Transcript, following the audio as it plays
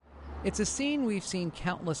It's a scene we've seen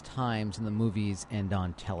countless times in the movies and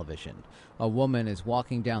on television. A woman is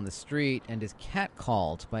walking down the street and is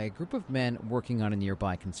catcalled by a group of men working on a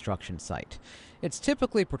nearby construction site. It's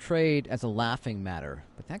typically portrayed as a laughing matter,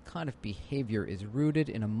 but that kind of behavior is rooted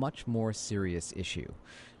in a much more serious issue.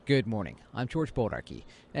 Good morning, I'm George Bodarky,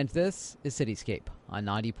 and this is Cityscape on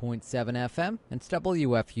 90.7 FM and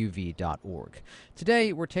WFUV.org.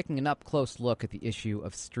 Today, we're taking an up-close look at the issue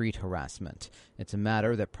of street harassment. It's a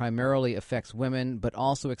matter that primarily affects women, but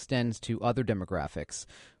also extends to other demographics.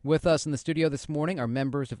 With us in the studio this morning are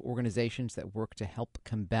members of organizations that work to help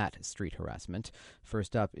combat street harassment.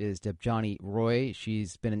 First up is Debjani Roy.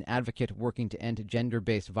 She's been an advocate working to end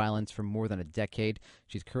gender-based violence for more than a decade.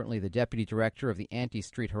 She's currently the deputy director of the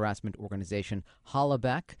anti-street harassment organization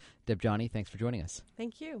Hollaback. Debjani, thanks for joining us.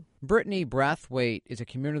 Thank you. Brittany Brathwaite is a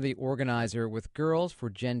community organizer with Girls for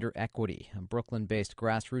Gender Equity, a Brooklyn-based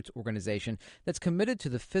grassroots organization that's committed to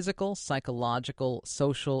the physical, psychological,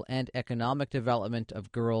 social, and economic development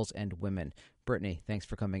of girls and women. Brittany, thanks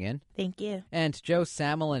for coming in. Thank you. And Joe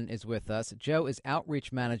Samelin is with us. Joe is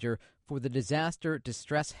outreach manager for the Disaster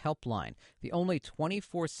Distress Helpline, the only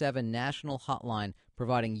 24/7 national hotline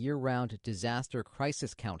providing year-round disaster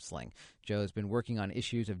crisis counseling. Joe has been working on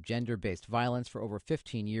issues of gender-based violence for over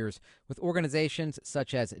 15 years with organizations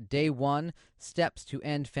such as Day One, Steps to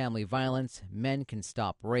End Family Violence, Men Can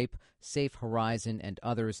Stop Rape, Safe Horizon, and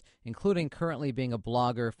others, including currently being a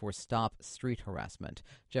blogger for Stop Street Harassment.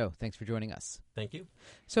 Joe, thanks for joining us. Thank you.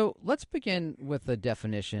 So let's begin with the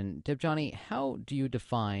definition. Debjani, how do you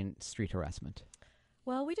define street harassment?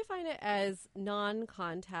 Well, we define it as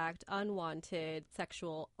non-contact, unwanted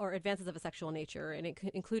sexual or advances of a sexual nature, and it could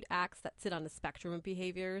include acts that sit on a spectrum of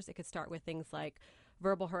behaviors. It could start with things like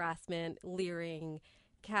verbal harassment, leering,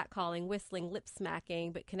 catcalling, whistling, lip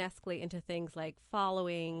smacking, but can escalate into things like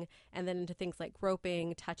following, and then into things like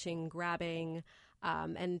groping, touching, grabbing,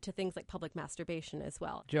 and to things like public masturbation as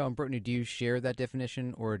well. Joe and Brittany, do you share that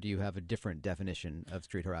definition, or do you have a different definition of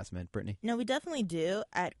street harassment? Brittany? No, we definitely do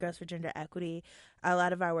at Girls for Gender Equity. A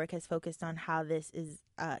lot of our work has focused on how this is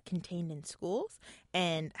contained in schools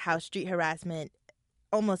and how street harassment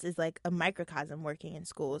almost is like a microcosm working in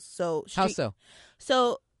schools. How so?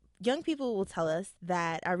 So young people will tell us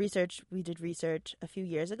that we did research a few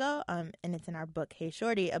years ago, and it's in our book, Hey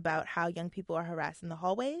Shorty, about how young people are harassed in the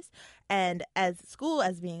hallways. And as school,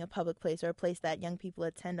 as being a public place or a place that young people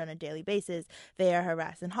attend on a daily basis, they are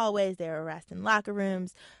harassed in hallways, they are harassed in locker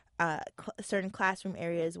rooms, certain classroom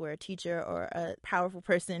areas where a teacher or a powerful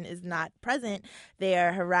person is not present, they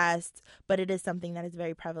are harassed, but it is something that is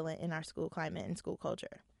very prevalent in our school climate and school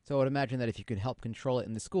culture. So I would imagine that if you could help control it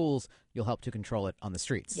in the schools, you'll help to control it on the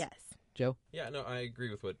streets. Yes. Joe? Yeah, no, I agree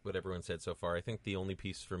with what everyone said so far. I think the only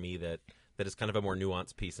piece for me that is kind of a more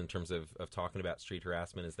nuanced piece in terms of talking about street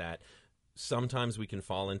harassment is that sometimes we can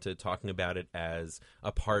fall into talking about it as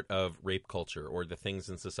a part of rape culture or the things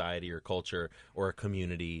in society or culture or a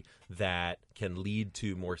community that can lead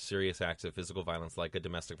to more serious acts of physical violence like a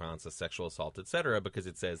domestic violence, a sexual assault, etc., because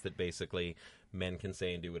it says that basically men can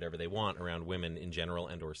say and do whatever they want around women in general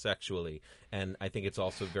and or sexually. And I think it's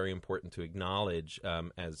also very important to acknowledge,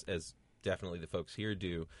 as definitely the folks here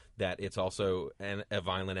do, that it's also a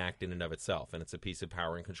violent act in and of itself, and it's a piece of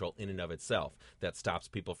power and control in and of itself that stops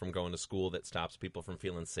people from going to school, that stops people from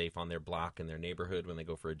feeling safe on their block in their neighborhood when they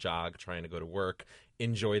go for a jog, trying to go to work,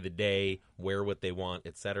 enjoy the day, wear what they want,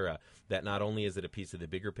 etc. That not only is it a piece of the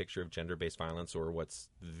bigger picture of gender-based violence, or what's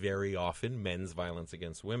very often men's violence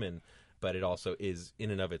against women, but it also is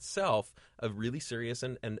in and of itself a really serious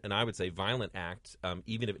and I would say violent act,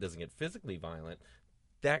 even if it doesn't get physically violent.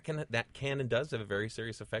 That can and does have a very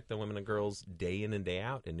serious effect on women and girls day in and day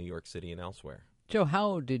out in New York City and elsewhere. Joe,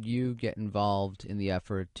 how did you get involved in the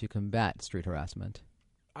effort to combat street harassment?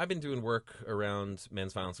 I've been doing work around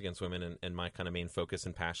men's violence against women, and my kind of main focus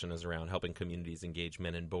and passion is around helping communities engage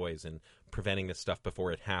men and boys and preventing this stuff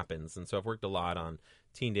before it happens. And so I've worked a lot on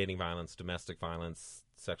teen dating violence, domestic violence,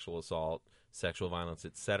 sexual assault, sexual violence,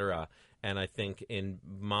 etc. And I think in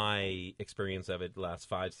my experience of it the last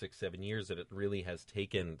 5, 6, 7 years that it really has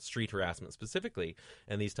taken street harassment specifically,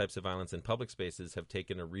 and these types of violence in public spaces have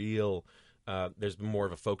taken a real there's been more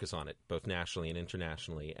of a focus on it, both nationally and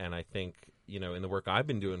internationally. And I think, in the work I've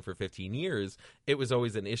been doing for 15 years, it was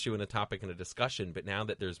always an issue and a topic and a discussion. But now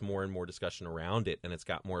that there's more and more discussion around it and it's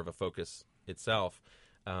got more of a focus itself,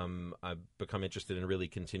 I've become interested in really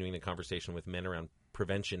continuing the conversation with men around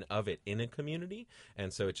prevention of it in a community.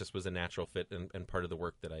 And so it just was a natural fit and part of the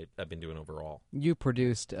work that I've been doing overall. You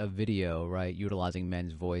produced a video, right, utilizing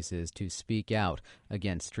men's voices to speak out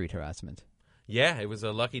against street harassment. Yeah, it was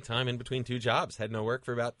a lucky time in between two jobs. Had no work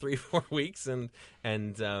for about 3-4 weeks, and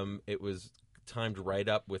it was timed right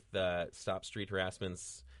up with Stop Street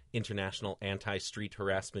Harassment's International Anti-Street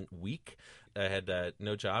Harassment Week. I had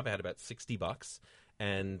no job. I had about $60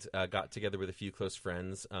 and got together with a few close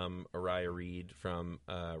friends, Araya Reed from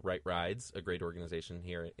Right Rides, a great organization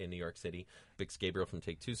here in New York City, Bix Gabriel from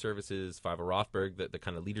Take Two Services, Fiva Rothberg, the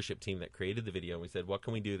kind of leadership team that created the video. And we said, what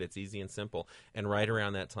can we do that's easy and simple? And right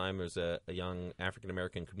around that time, there was a young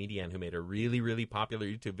African-American comedian who made a really, really popular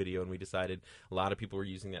YouTube video, and we decided a lot of people were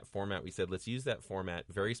using that format. We said, let's use that format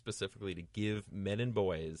very specifically to give men and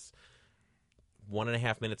boys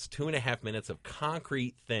 1.5 minutes, 2.5 minutes of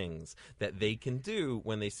concrete things that they can do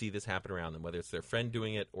when they see this happen around them, whether it's their friend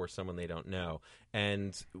doing it or someone they don't know.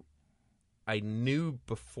 And I knew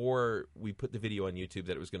before we put the video on YouTube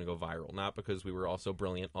that it was going to go viral, not because we were all so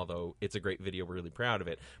brilliant, although it's a great video, we're really proud of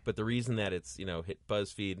it, but the reason that it's, hit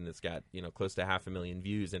BuzzFeed and it's got, close to 500,000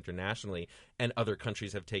 views internationally, and other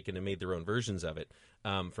countries have taken and made their own versions of it,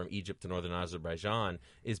 from Egypt to northern Azerbaijan,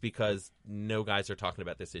 is because no guys are talking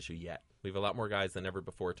about this issue yet. We have a lot more guys than ever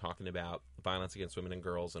before talking about violence against women and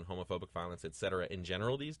girls and homophobic violence, etc. in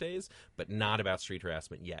general these days, but not about street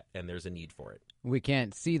harassment yet, and there's a need for it. We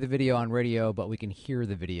can't see the video on radio, but we can hear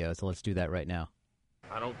the video, so let's do that right now.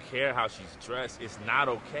 I don't care how she's dressed. It's not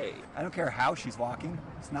okay. I don't care how she's walking.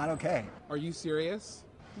 It's not okay. Are you serious?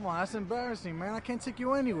 Come on, that's embarrassing, man. I can't take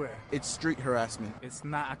you anywhere. It's street harassment. It's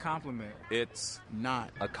not a compliment. It's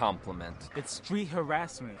not A compliment. It's street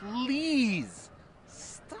harassment. Please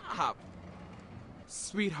stop.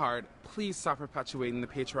 Sweetheart, please stop perpetuating the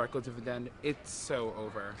patriarchal dividend. It's so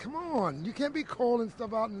over. Come on, you can't be calling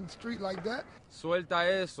stuff out in the street like that. Suelta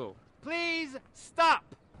eso. Please stop.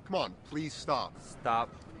 Come on, please stop. Stop.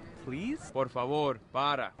 Please? Por favor,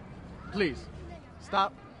 para. Please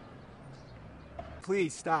stop.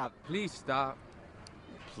 Please stop. Please stop.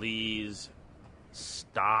 Please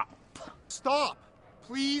stop. Stop!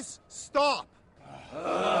 Please stop!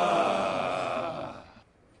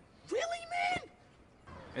 Really, man?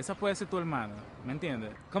 Esa puede ser tu hermana, ¿me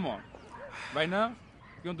entiendes? Come on. Right now?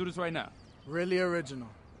 You're gonna do this right now. Really original.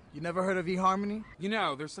 You never heard of eHarmony?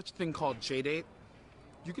 There's such a thing called J-Date.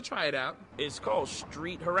 You could try it out. It's called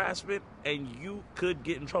street harassment, and you could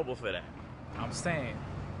get in trouble for that. I'm saying.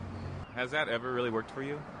 Has that ever really worked for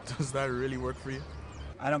you? Does that really work for you?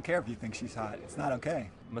 I don't care if you think she's hot. It's not okay.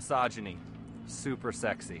 Misogyny. Super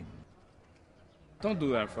sexy. Don't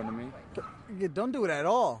do that in front of me. You don't do it at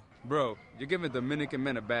all. Bro, you're giving Dominican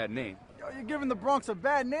men a bad name. Yo, you're giving the Bronx a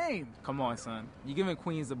bad name. Come on, son. You're giving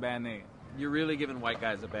Queens a bad name. You're really giving white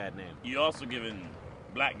guys a bad name. You're also giving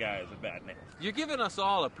black guys a bad name. You're giving us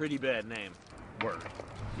all a pretty bad name. Word.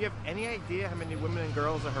 Do you have any idea how many women and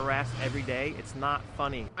girls are harassed every day? It's not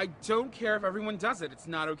funny. I don't care if everyone does it. It's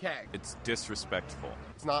not okay. It's disrespectful.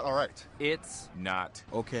 It's not all right. It's not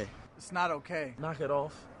Okay. It's not okay. Knock it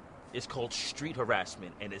off. It's called street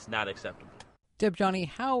harassment, and it's not acceptable. Deb, Johnny,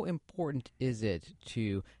 how important is it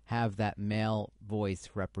to have that male voice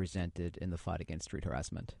represented in the fight against street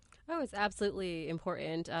harassment? Oh, it's absolutely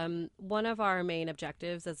important. One of our main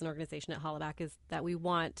objectives as an organization at Hollaback is that we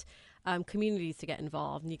want communities to get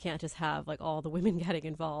involved, and you can't just have like all the women getting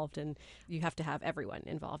involved, and you have to have everyone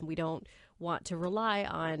involved. And we don't want to rely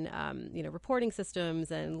on reporting systems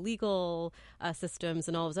and legal systems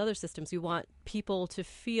and all those other systems. We want people to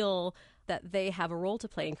feel that they have a role to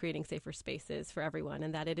play in creating safer spaces for everyone,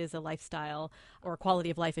 and that it is a lifestyle or a quality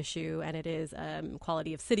of life issue, and it is a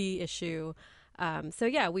quality of city issue.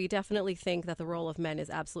 We definitely think that the role of men is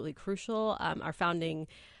absolutely crucial. Our founding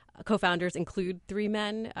co-founders include 3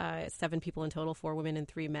 men, 7 people in total, 4 women and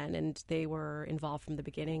 3 men, and they were involved from the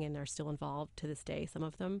beginning and are still involved to this day, some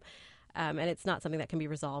of them. And it's not something that can be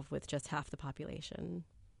resolved with just half the population.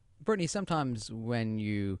 Brittany, sometimes when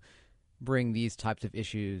you bring these types of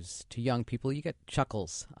issues to young people, you get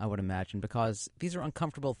chuckles, I would imagine, because these are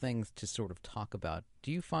uncomfortable things to sort of talk about.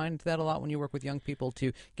 Do you find that a lot when you work with young people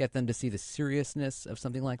to get them to see the seriousness of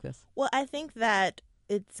something like this? Well, I think that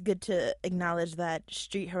it's good to acknowledge that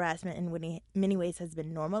street harassment in many ways has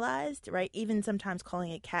been normalized, right? Even sometimes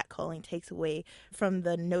calling it catcalling takes away from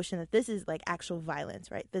the notion that this is like actual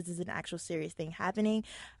violence, right? This is an actual serious thing happening.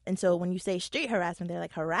 And so when you say street harassment, they're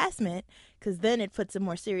like harassment, because then it puts a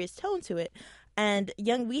more serious tone to it. And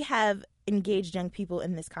we have engaged young people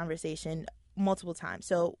in this conversation multiple times.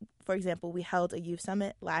 So for example, we held a youth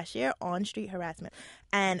summit last year on street harassment,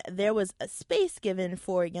 and there was a space given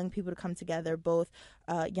for young people to come together, both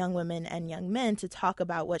young women and young men, to talk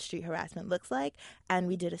about what street harassment looks like. And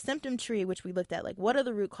we did a symptom tree, which we looked at, like, what are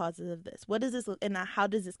the root causes of this? What does this look, and how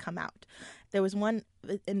does this come out? There was one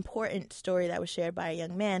important story that was shared by a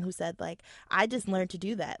young man who said, like, I just learned to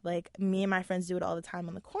do that. Like, me and my friends do it all the time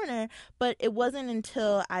on the corner, but it wasn't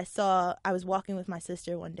until I was walking with my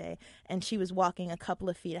sister one day, and she was walking a couple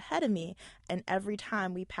of feet ahead of me, and every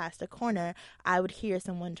time we passed a corner, I would hear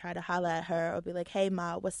someone try to holler at her or be like, hey,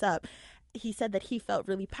 Ma, what's up? He said that he felt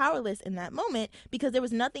really powerless in that moment because there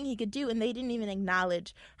was nothing he could do, and they didn't even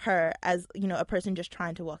acknowledge her as, you know, a person just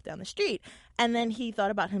trying to walk down the street. And then he thought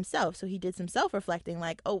about himself. So he did some self-reflecting,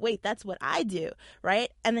 like, oh, wait, that's what I do, right?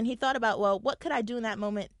 And then he thought about, well, what could I do in that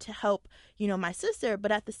moment to help, you know, my sister?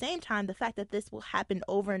 But at the same time, the fact that this will happen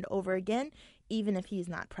over and over again, even if he's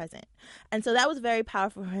not present. And so that was very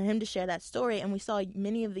powerful for him to share that story. And we saw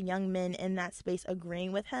many of the young men in that space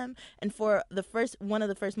agreeing with him. And for one of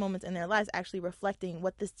the first moments in their lives, actually reflecting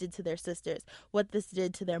what this did to their sisters, what this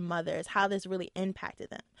did to their mothers, how this really impacted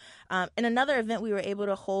them. And another event we were able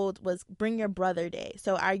to hold was Bring Your Brother Day.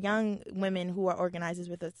 So our young women who are organizers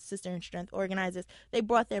with us, Sister in Strength organizers, they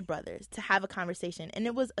brought their brothers to have a conversation. And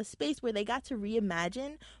it was a space where they got to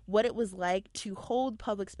reimagine what it was like to hold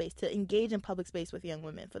public space, to engage in public space with young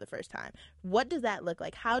women for the first time. What does that look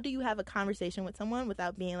like? How do you have a conversation with someone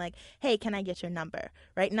without being like, hey, can I get your number?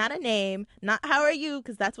 Right? Not a name, not how are you?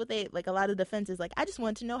 Because that's what they, like, a lot of defense is like, I just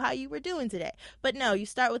want to know how you were doing today. But no, you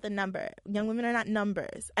start with a number. Young women are not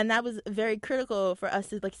numbers. And that was very critical for us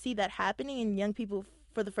to, like, see that happening in young people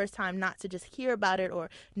for the first time, not to just hear about it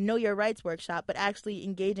or know your rights workshop, but actually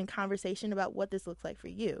engage in conversation about what this looks like for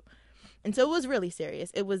you. And so it was really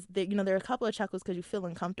serious. It was, there are a couple of chuckles because you feel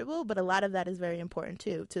uncomfortable, but a lot of that is very important,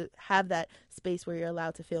 too, to have that space where you're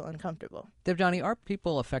allowed to feel uncomfortable. Debjani, are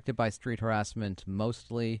people affected by street harassment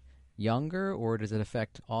mostly younger, or does it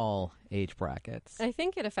affect all age brackets? I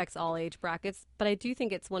think it affects all age brackets, but I do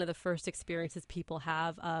think it's one of the first experiences people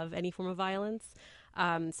have of any form of violence.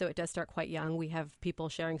 So it does start quite young. We have people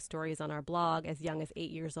sharing stories on our blog as young as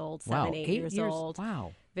 8 years old, 7, 8 years old.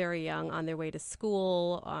 Wow. Very young, on their way to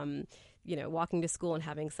school, walking to school and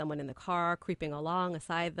having someone in the car creeping along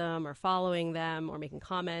beside them or following them or making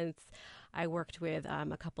comments. I worked with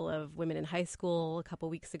a couple of women in high school a couple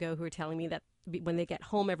weeks ago who were telling me that when they get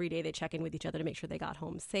home every day, they check in with each other to make sure they got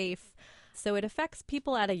home safe. So it affects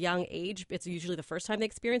people at a young age. It's usually the first time they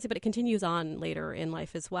experience it, but it continues on later in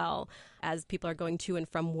life as well. As people are going to and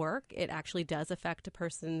from work, it actually does affect a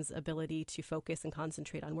person's ability to focus and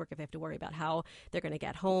concentrate on work if they have to worry about how they're going to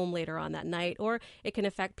get home later on that night. Or it can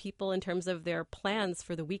affect people in terms of their plans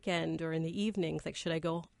for the weekend or in the evenings. Like, should I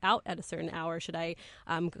go out at a certain hour? Should I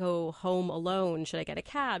go home alone? Should I get a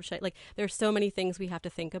cab? There's so many things we have to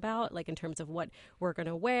think about, like in terms of what we're going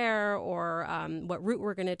to wear or what route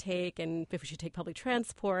we're going to take, and if we should take public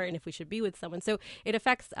transport, and if we should be with someone. So it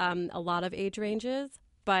affects a lot of age ranges,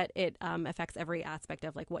 but it affects every aspect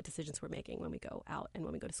of, like, what decisions we're making when we go out and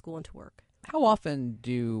when we go to school and to work. How often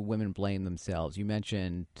do women blame themselves? You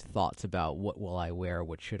mentioned thoughts about what will I wear,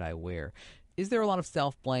 what should I wear. Is there a lot of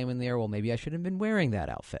self-blame in there? Well, maybe I should have been wearing that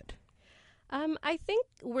outfit. I think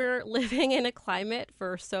we're living in a climate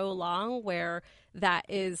for so long where that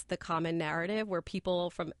is the common narrative, where people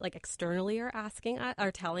from, like, externally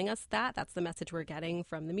are telling us that. That's the message we're getting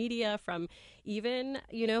from the media, from even,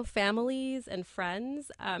 families and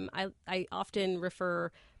friends. I often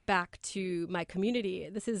refer back to my community.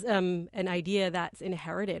 This is an idea that's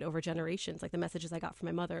inherited over generations, like the messages I got from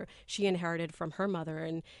my mother, she inherited from her mother,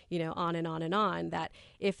 and, on and on and on, that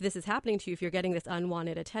if this is happening to you, if you're getting this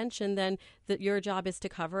unwanted attention, then your job is to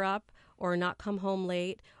cover up or not come home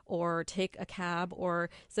late or take a cab.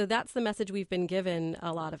 So that's the message we've been given,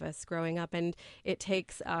 a lot of us growing up. And it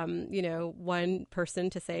takes, one person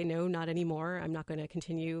to say, no, not anymore. I'm not going to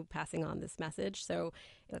continue passing on this message. So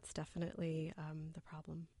that's definitely the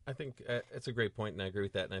problem. I think it's a great point, and I agree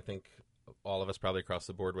with that. And I think all of us probably across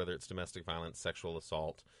the board, whether it's domestic violence, sexual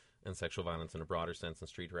assault, and sexual violence in a broader sense, and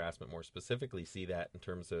street harassment more specifically, see that in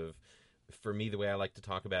terms of, for me, the way I like to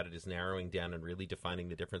talk about it is narrowing down and really defining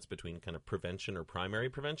the difference between kind of prevention or primary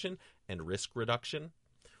prevention and risk reduction.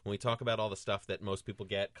 When we talk about all the stuff that most people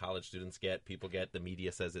get, college students get, people get, the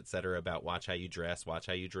media says, et cetera, about watch how you dress, watch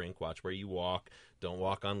how you drink, watch where you walk, don't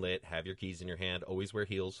walk unlit, have your keys in your hand, always wear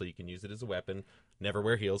heels so you can use it as a weapon, never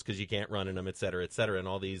wear heels because you can't run in them, et cetera, and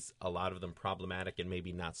all these, a lot of them problematic and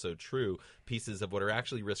maybe not so true pieces of what are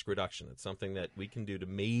actually risk reduction. It's something that we can do to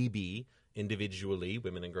maybe individually,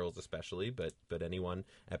 women and girls especially, but anyone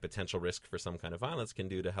at potential risk for some kind of violence can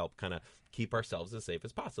do to help kind of keep ourselves as safe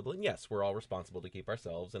as possible. And yes, we're all responsible to keep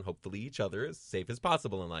ourselves and hopefully each other as safe as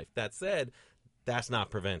possible in life. That said, that's not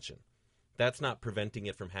prevention. That's not preventing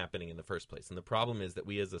it from happening in the first place. And the problem is that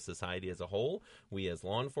we as a society as a whole, we as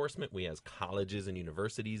law enforcement, we as colleges and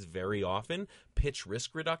universities very often pitch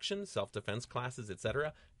risk reduction, self-defense classes,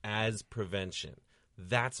 etc., as prevention.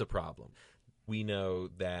 That's a problem. We know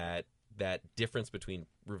that difference between,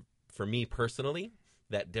 for me personally,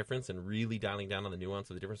 that difference and really dialing down on the nuance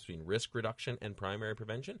of the difference between risk reduction and primary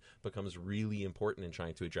prevention becomes really important in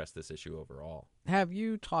trying to address this issue overall. Have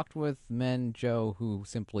you talked with men, Joe, who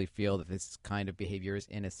simply feel that this kind of behavior is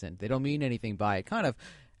innocent? They don't mean anything by it, kind of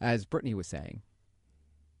as Brittany was saying.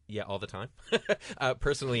 Yeah, all the time,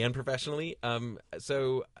 personally and professionally.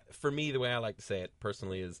 So for me, the way I like to say it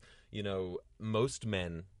personally is, most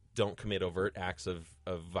men don't commit overt acts of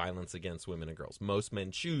violence against women and girls. Most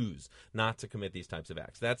men choose not to commit these types of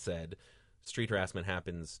acts. That said, street harassment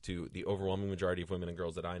happens to the overwhelming majority of women and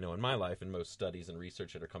girls that I know in my life, and most studies and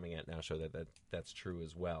research that are coming out now show that's true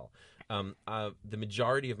as well. The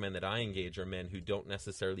majority of men that I engage are men who don't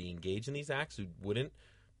necessarily engage in these acts, who wouldn't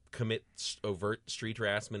commit overt street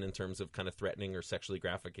harassment in terms of kind of threatening or sexually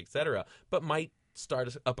graphic, etc., but might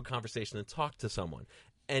start up a conversation and talk to someone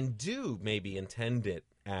and do maybe intend it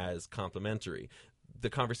as complimentary. The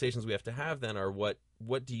conversations we have to have then are what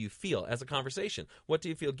do you feel as a conversation? What do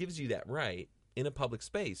you feel gives you that right in a public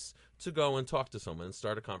space to go and talk to someone and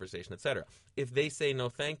start a conversation, etc. If they say no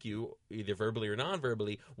thank you, either verbally or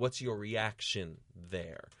non-verbally, what's your reaction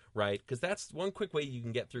there, right? Because that's one quick way you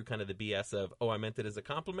can get through kind of the BS of, oh, I meant it as a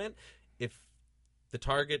compliment. If the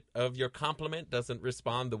target of your compliment doesn't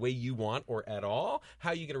respond the way you want or at all,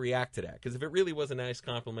 how are you going to react to that? Because if it really was a nice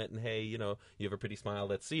compliment and, hey, you have a pretty smile,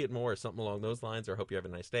 let's see it more, or something along those lines, or hope you have a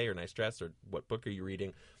nice day or nice dress, or what book are you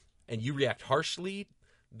reading, and you react harshly,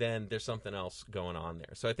 then there's something else going on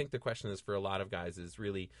there. So I think the question is for a lot of guys is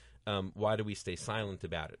really, why do we stay silent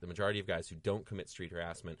about it? The majority of guys who don't commit street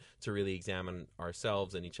harassment, to really examine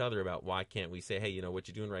ourselves and each other about why can't we say, hey, what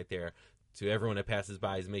you're doing right there to everyone that passes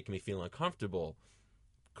by is making me feel uncomfortable.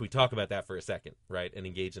 Can we talk about that for a second, right, and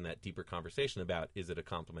engage in that deeper conversation about is it a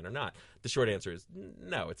compliment or not? The short answer is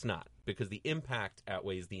no, it's not, because the impact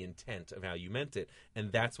outweighs the intent of how you meant it, and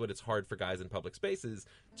that's what it's hard for guys in public spaces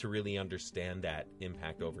to really understand, that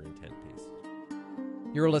impact over intent piece.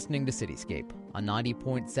 You're listening to Cityscape on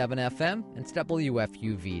 90.7 FM and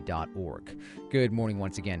WFUV.org. Good morning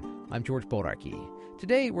once again. I'm George Bodarky.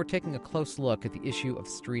 Today, we're taking a close look at the issue of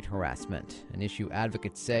street harassment, an issue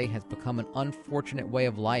advocates say has become an unfortunate way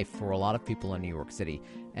of life for a lot of people in New York City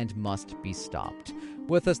and must be stopped.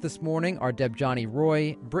 With us this morning are Debjani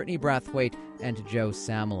Roy, Brittany Brathwaite, and Joe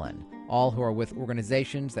Samelin, all who are with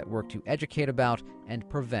organizations that work to educate about and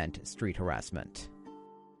prevent street harassment.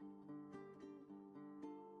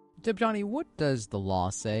 Debjani, what does the law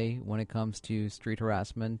say when it comes to street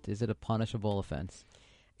harassment? Is it a punishable offense?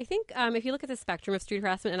 I think if you look at the spectrum of street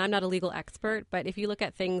harassment, and I'm not a legal expert, but if you look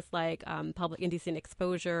at things like public indecent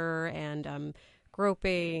exposure and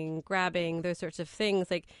groping, grabbing, those sorts of things,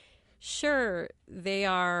 like, sure, they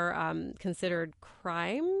are considered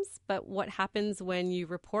crimes, but what happens when you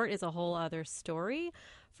report is a whole other story.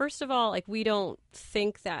 First of all, like, we don't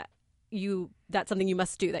think that that's something you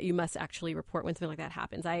must do, that you must actually report when something like that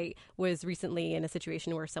happens. I was recently in a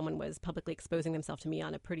situation where someone was publicly exposing themselves to me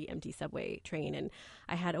on a pretty empty subway train, and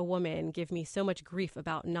I had a woman give me so much grief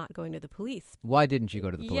about not going to the police. Why didn't you go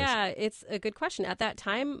to the police? Yeah, it's a good question. At that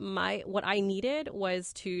time, what I needed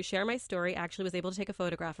was to share my story. I actually was able to take a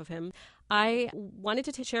photograph of him. I wanted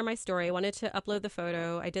to share my story. I wanted to upload the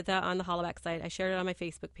photo. I did that on the Hollaback site. I shared it on my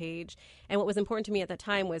Facebook page. And what was important to me at that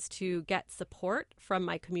time was to get support from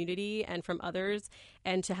my community and from others,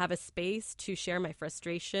 and to have a space to share my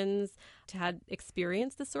frustrations, to have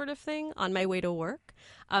experienced this sort of thing on my way to work,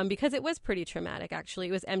 because it was pretty traumatic, actually.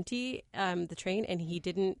 It was empty, the train, and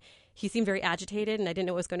he seemed very agitated, and I didn't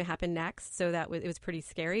know what was going to happen next, so it was pretty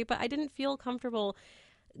scary, but I didn't feel comfortable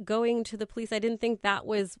going to the police. I didn't think that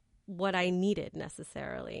was what I needed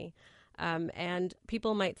necessarily. And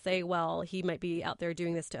people might say, well, he might be out there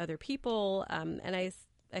doing this to other people, and I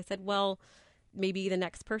said, well, maybe the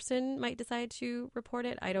next person might decide to report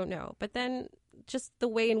it. I don't know. But then just the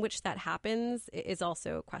way in which that happens is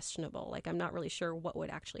also questionable. Like, I'm not really sure what would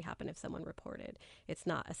actually happen if someone reported. It's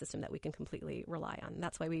not a system that we can completely rely on.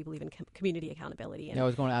 That's why we believe in community accountability. And, I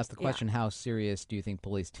was going to ask the question, how serious do you think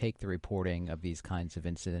police take the reporting of these kinds of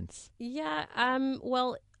incidents? Yeah,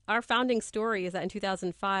 well, Our founding story is that in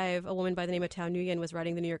 2005, a woman by the name of Tao Nguyen was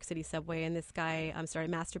riding the New York City subway, and this guy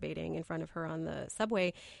started masturbating in front of her on the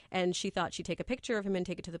subway. And she thought she'd take a picture of him and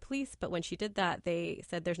take it to the police. But when she did that, they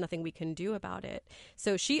said there's nothing we can do about it.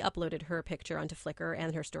 So she uploaded her picture onto Flickr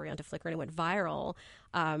and her story onto Flickr, and it went viral.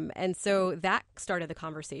 And so that started the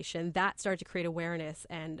conversation. That started to create awareness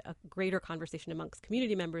and a greater conversation amongst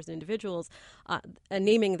community members and individuals,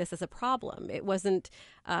 naming this as a problem. It wasn't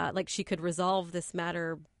like she could resolve this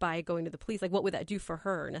matter by going to the police. Like, what would that do for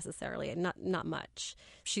her necessarily? And not much.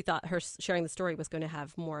 She thought her sharing the story was going to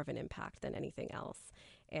have more of an impact than anything else.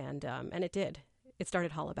 And it did. It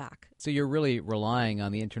started Hollaback. So you're really relying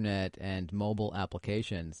on the internet and mobile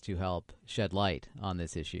applications to help shed light on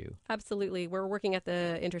this issue. Absolutely. We're working at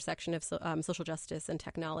the intersection of social justice and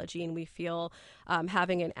technology, and we feel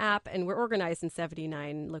having an app, and we're organized in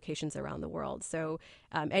 79 locations around the world. So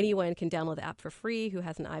anyone can download the app for free who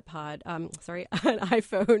has an an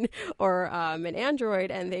iPhone or an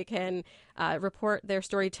Android, and they can report their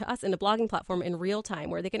story to us in a blogging platform in real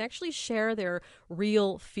time, where they can actually share their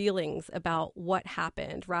real feelings about what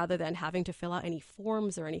happened rather than having to fill out any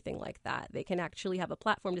forms or anything like that. They can actually have a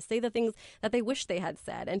platform to say the things that they wish they had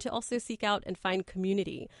said, and to also seek out and find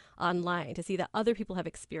community online to see that other people have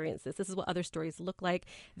experienced this. This is what other stories look like.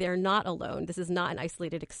 They're not alone. This is not an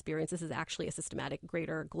isolated experience. This is actually a systematic,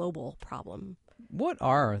 greater global problem. What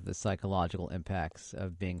are the psychological impacts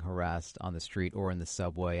of being harassed on the street or in the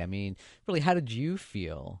subway? I mean, really, how did you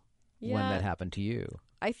feel when that happened to you?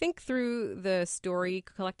 I think through the story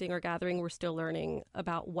collecting or gathering, we're still learning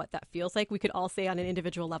about what that feels like. We could all say on an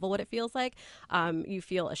individual level what it feels like. You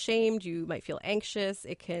feel ashamed. You might feel anxious.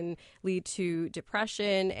 It can lead to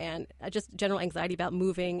depression and just general anxiety about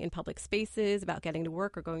moving in public spaces, about getting to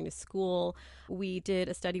work or going to school. We did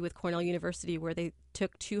a study with Cornell University where they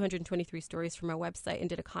took 223 stories from our website and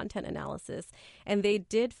did a content analysis. And they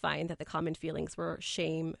did find that the common feelings were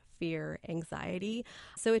shame, fear, anxiety.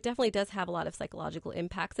 So it definitely does have a lot of psychological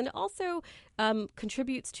impacts. And it also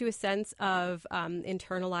contributes to a sense of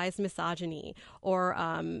internalized misogyny or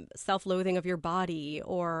self-loathing of your body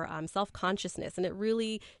or self-consciousness. And it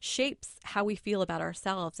really shapes how we feel about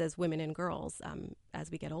ourselves as women and girls as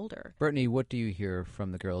we get older. Brittany, what do you hear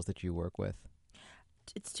from the girls that you work with?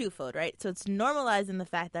 It's twofold, right? So it's normalizing the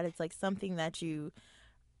fact that it's like something that you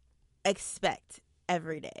expect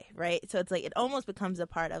every day, right? So it's like it almost becomes a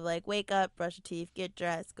part of like wake up, brush your teeth, get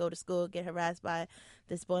dressed, go to school, get harassed by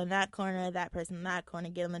this boy in that corner, that person in that corner,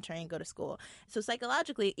 get on the train, go to school. So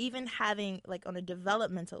psychologically, even having like on a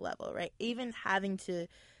developmental level, right? Even having to,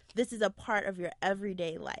 this is a part of your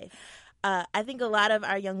everyday life. I think a lot of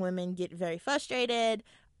our young women get very frustrated.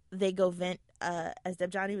 They go vent, as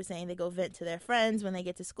Debjani was saying, they go vent to their friends when they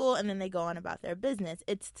get to school, and then they go on about their business.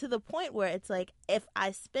 It's to the point where it's like, if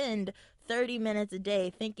I spend 30 minutes a day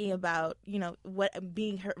thinking about, what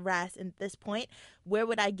being harassed at this point, where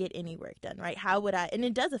would I get any work done, right? How would I, and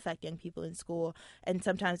it does affect young people in school. And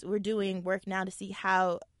sometimes we're doing work now to see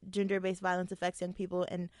how gender-based violence affects young people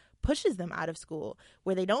and pushes them out of school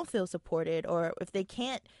where they don't feel supported, or if they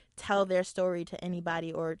can't tell their story to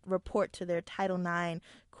anybody or report to their Title IX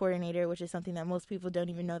coordinator, which is something that most people don't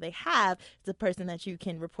even know they have. It's a person that you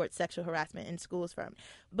can report sexual harassment in schools from.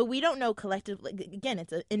 But we don't know collectively. Again,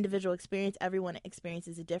 it's an individual experience. Everyone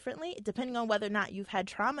experiences it differently, depending on whether or not you've had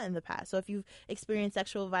trauma in the past. So if you've experienced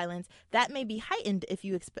sexual violence, that may be heightened if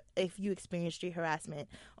you experience street harassment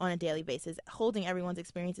on a daily basis. Holding everyone's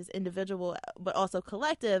experiences individual, but also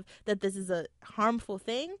collective, that this is a harmful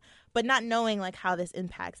thing, but not knowing like how this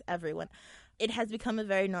impacts everyone. It has become a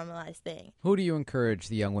very normalized thing. Who do you encourage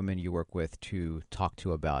the young women you work with to talk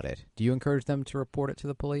to about it? Do you encourage them to report it to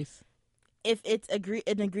the police? If it's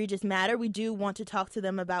an egregious matter, we do want to talk to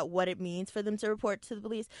them about what it means for them to report to the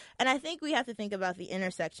police. And I think we have to think about the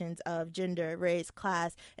intersections of gender, race,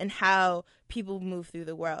 class, and how people move through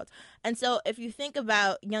the world. And so if you think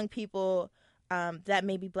about young people that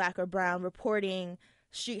may be Black or brown reporting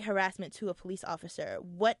street harassment to a police officer,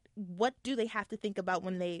 what do they have to think about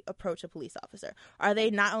when they approach a police officer? Are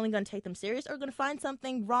they not only going to take them serious or going to find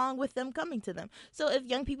something wrong with them coming to them? So if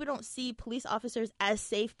young people don't see police officers as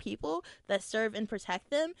safe people that serve and protect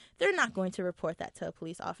them, they're not going to report that to a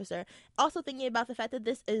police officer. Also thinking about the fact that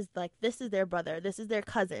this is their brother, this is their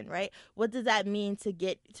cousin, right? What does that mean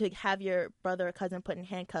to have your brother or cousin put in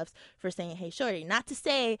handcuffs for saying, hey, shorty? Not to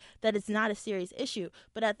say that it's not a serious issue,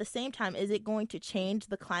 but at the same time, is it going to change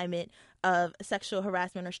the climate of sexual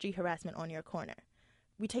harassment or street harassment on your corner?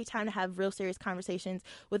 We take time to have real serious conversations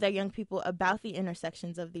with our young people about the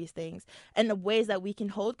intersections of these things and the ways that we can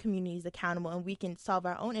hold communities accountable and we can solve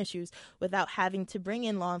our own issues without having to bring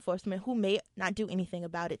in law enforcement who may not do anything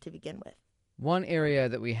about it to begin with. One area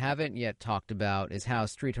that we haven't yet talked about is how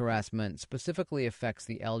street harassment specifically affects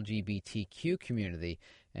the LGBTQ community.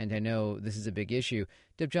 And I know this is a big issue.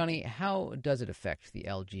 Debjani, how does it affect the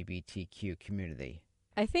LGBTQ community?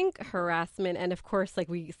 I think harassment, and of course, like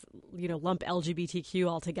we, lump LGBTQ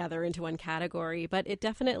all together into one category, but it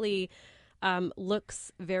definitely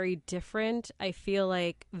looks very different. I feel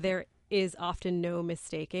like there is often no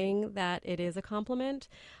mistaking that it is a compliment.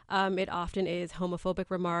 It often is homophobic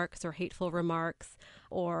remarks or hateful remarks,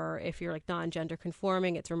 or if you're like non-gender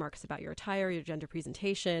conforming, it's remarks about your attire, your gender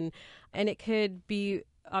presentation, and it could be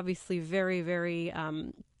obviously very, very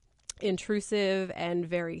intrusive and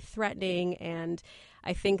very threatening. And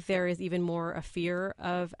I think there is even more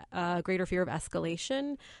a greater fear of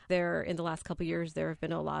escalation. In the last couple of years, there have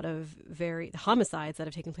been a lot of homicides that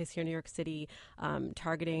have taken place here in New York City,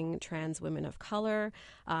 targeting trans women of color.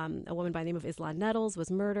 A woman by the name of Isla Nettles was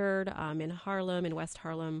murdered in West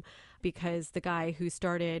Harlem, because the guy who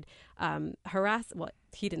started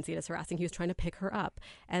he didn't see it as harassing. He was trying to pick her up.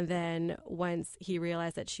 And then once he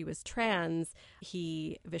realized that she was trans,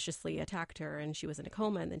 he viciously attacked her, and she was in a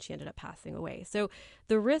coma, and then she ended up passing away. So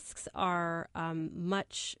the risks are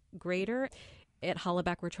much greater. At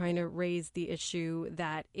Hollaback, we're trying to raise the issue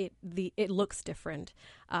that it looks different,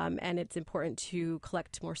 and it's important to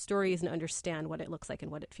collect more stories and understand what it looks like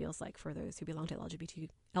and what it feels like for those who belong to the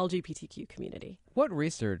LGBTQ community. What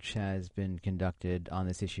research has been conducted on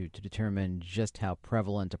this issue to determine just how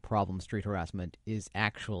prevalent a problem street harassment is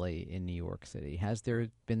actually in New York City? Has there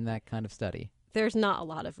been that kind of study? There's not a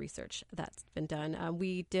lot of research that's been done.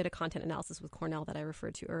 We did a content analysis with Cornell that I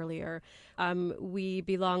referred to earlier. We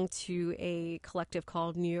belong to a collective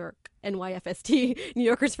called NYFST, New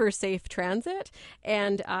Yorkers for Safe Transit.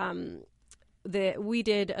 And we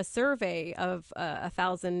did a survey of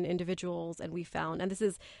 1,000 individuals, and we found, and this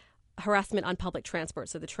is harassment on public transport,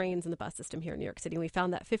 so the trains and the bus system here in New York City. And we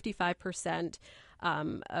found that 55%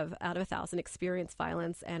 out of 1,000 experienced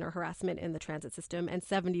violence and or harassment in the transit system, and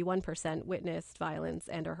 71% witnessed violence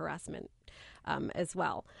and or harassment as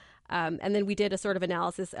well. And then we did a sort of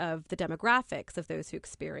analysis of the demographics of those who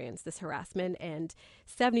experienced this harassment, and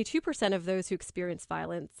 72% of those who experienced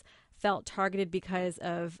violence felt targeted because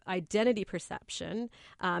of identity perception.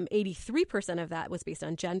 83% of that was based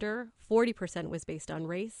on gender, 40% was based on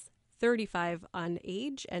race, 35 on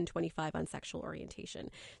age, and 25 on sexual orientation.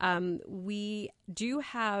 We do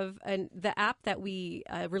have the app that we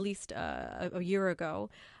released a year ago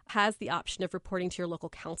has the option of reporting to your local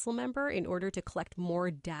council member in order to collect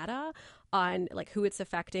more data on like who it's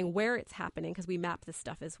affecting, where it's happening, because we map this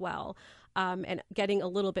stuff as well, and getting a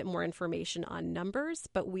little bit more information on numbers,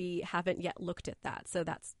 but we haven't yet looked at that. So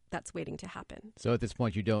that's waiting to happen. So at this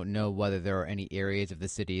point, you don't know whether there are any areas of the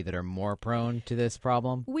city that are more prone to this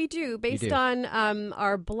problem? We do. Based on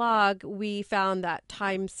our blog, we found that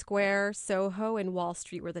Times Square, Soho, and Wall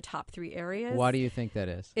Street were the top 3 areas. Why do you think that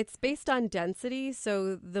is? It's based on density.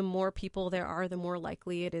 So the more people there are, the more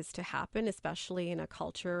likely it is to happen, especially in a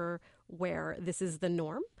culture where this is the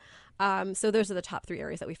norm. So those are the top 3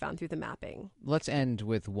 areas that we found through the mapping. Let's end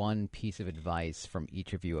with one piece of advice from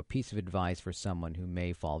each of you, a piece of advice for someone who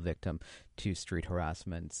may fall victim to street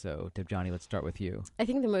harassment. So, Debjani, let's start with you. I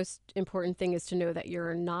think the most important thing is to know that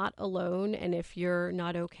you're not alone, and if you're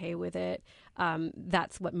not okay with it,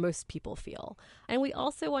 that's what most people feel. And we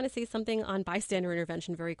also want to say something on bystander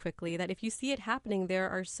intervention very quickly, that if you see it happening, there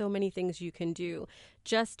are so many things you can do.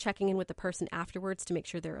 Just checking in with the person afterwards to make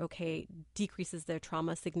sure they're okay decreases their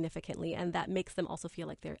trauma significantly, and that makes them also feel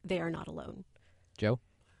like they are not alone. Joe?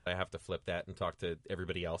 I have to flip that and talk to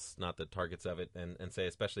everybody else, not the targets of it, and say,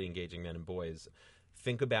 especially engaging men and boys,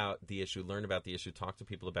 think about the issue, learn about the issue, talk to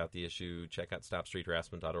people about the issue, check out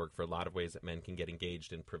stopstreetharassment.org for a lot of ways that men can get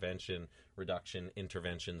engaged in prevention, reduction,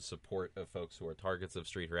 intervention, support of folks who are targets of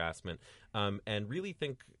street harassment. And really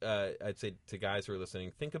think, I'd say to guys who are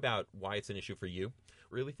listening, think about why it's an issue for you.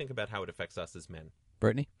 Really think about how it affects us as men.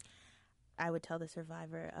 Brittany? I would tell the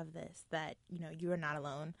survivor of this that, you are not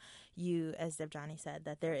alone. You, as Debjani said,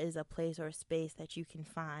 that there is a place or a space that you can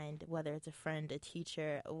find, whether it's a friend, a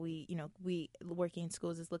teacher. We working in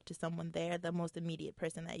schools is look to someone there, the most immediate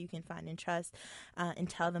person that you can find and trust, and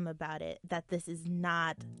tell them about it, that this is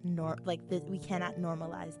not this. We cannot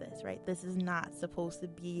normalize this, right? This is not supposed to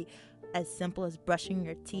be as simple as brushing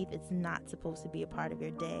your teeth. It's not supposed to be a part of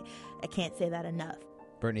your day. I can't say that enough.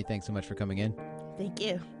 Brittany, thanks so much for coming in. Thank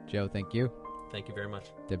you. Joe, thank you. Thank you very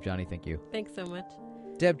much. Debjani, thank you. Thanks so much.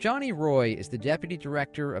 Debjani Roy is the Deputy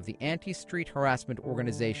Director of the anti-street harassment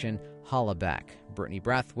organization Holla Back. Brittany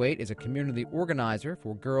Brathwaite is a community organizer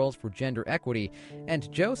for Girls for Gender Equity,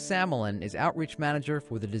 and Joe Samelin is outreach manager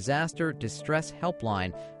for the Disaster Distress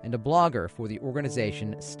Helpline and a blogger for the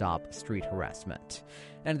organization Stop Street Harassment.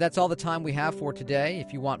 And that's all the time we have for today.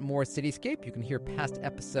 If you want more Cityscape, you can hear past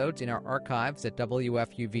episodes in our archives at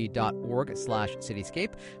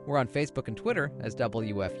wfuv.org/cityscape. We're on Facebook and Twitter as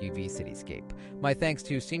WFUV Cityscape. My thanks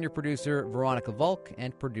to senior producer Veronica Volk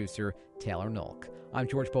and producer Taylor Nolk. I'm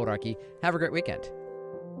George Bodarky. Have a great weekend.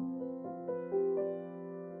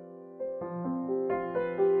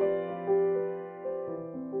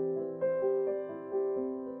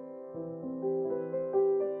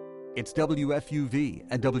 It's WFUV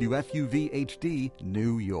and WFUV-HD,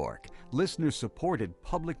 New York. Listener-supported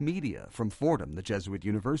public media from Fordham, the Jesuit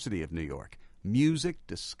University of New York. Music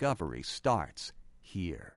discovery starts here.